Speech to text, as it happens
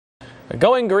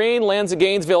Going Green lands a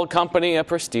Gainesville company a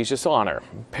prestigious honor.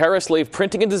 Paris Leaf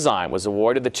Printing and Design was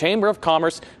awarded the Chamber of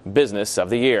Commerce Business of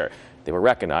the Year. They were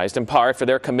recognized in part for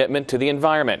their commitment to the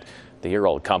environment. The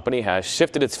year-old company has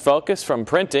shifted its focus from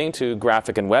printing to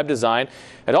graphic and web design.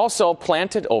 It also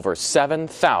planted over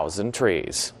 7,000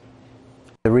 trees.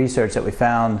 The research that we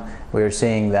found, we were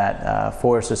seeing that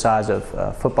forest the size of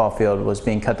a football field was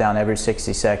being cut down every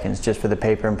 60 seconds just for the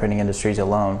paper and printing industries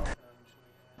alone.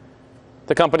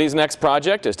 The company's next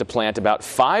project is to plant about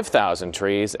 5,000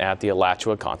 trees at the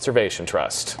Alachua Conservation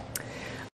Trust.